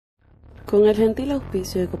Con el gentil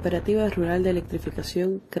auspicio de Cooperativa Rural de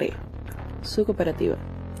Electrificación CREA, su cooperativa,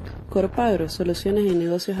 Corpagro, soluciones en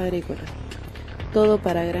negocios agrícolas, todo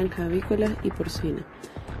para granja avícola y porcina,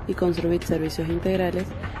 y Construir servicios integrales,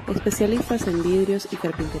 especialistas en vidrios y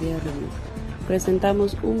carpintería de reunión.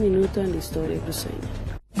 Presentamos un minuto en la historia cruceña.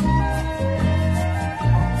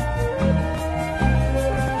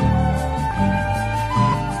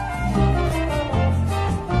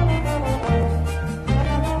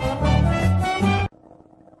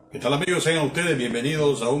 ¿Qué tal, amigos? Sean ustedes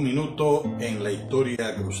bienvenidos a un minuto en la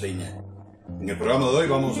historia cruceña. En el programa de hoy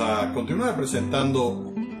vamos a continuar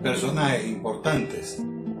presentando personajes importantes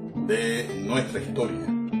de nuestra historia.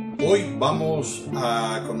 Hoy vamos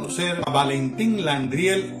a conocer a Valentín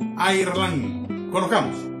Landriel Airlan.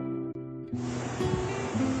 Conozcamos.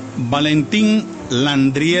 Valentín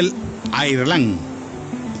Landriel Airlan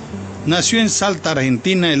nació en Salta,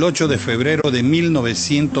 Argentina, el 8 de febrero de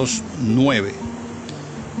 1909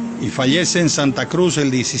 y fallece en Santa Cruz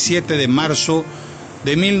el 17 de marzo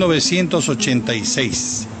de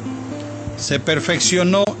 1986. Se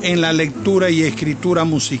perfeccionó en la lectura y escritura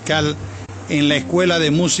musical en la Escuela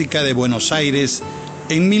de Música de Buenos Aires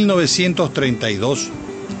en 1932,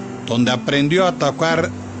 donde aprendió a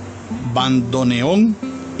tocar bandoneón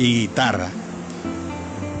y guitarra.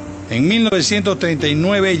 En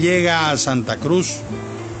 1939 llega a Santa Cruz,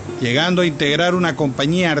 llegando a integrar una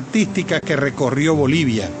compañía artística que recorrió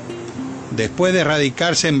Bolivia. Después de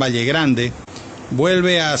radicarse en Valle Grande,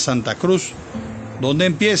 vuelve a Santa Cruz, donde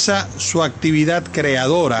empieza su actividad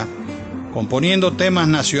creadora, componiendo temas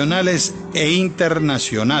nacionales e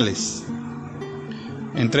internacionales.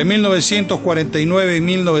 Entre 1949 y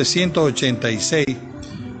 1986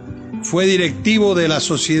 fue directivo de la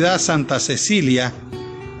Sociedad Santa Cecilia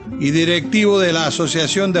y directivo de la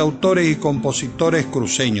Asociación de Autores y Compositores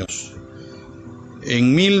Cruceños.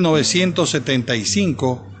 En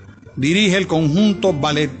 1975 dirige el conjunto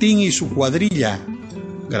Valentín y su cuadrilla,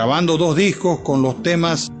 grabando 2 discos con los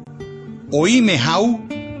temas Oíme Jau,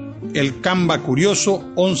 El Camba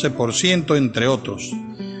Curioso, 11%, entre otros.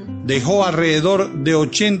 Dejó alrededor de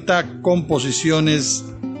 80 composiciones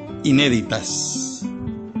inéditas.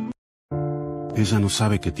 Ella no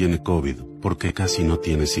sabe que tiene COVID porque casi no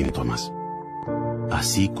tiene síntomas.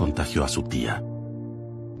 Así contagió a su tía.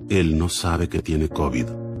 Él no sabe que tiene COVID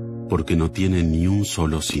porque no tiene ni un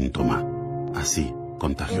solo síntoma. Así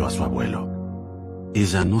contagió a su abuelo.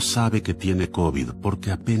 Ella no sabe que tiene COVID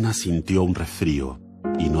porque apenas sintió un resfrío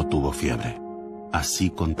y no tuvo fiebre. Así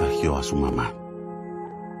contagió a su mamá.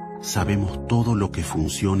 Sabemos todo lo que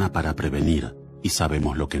funciona para prevenir y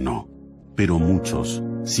sabemos lo que no. Pero muchos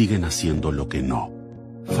siguen haciendo lo que no.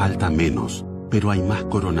 Falta menos, pero hay más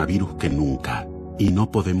coronavirus que nunca. Y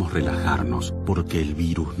no podemos relajarnos porque el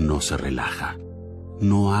virus no se relaja.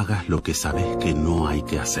 No hagas lo que sabes que no hay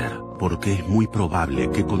que hacer, porque es muy probable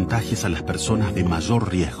que contagies a las personas de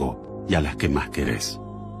mayor riesgo y a las que más querés.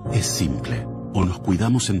 Es simple, o nos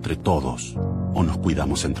cuidamos entre todos, o nos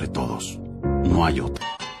cuidamos entre todos. No hay otra.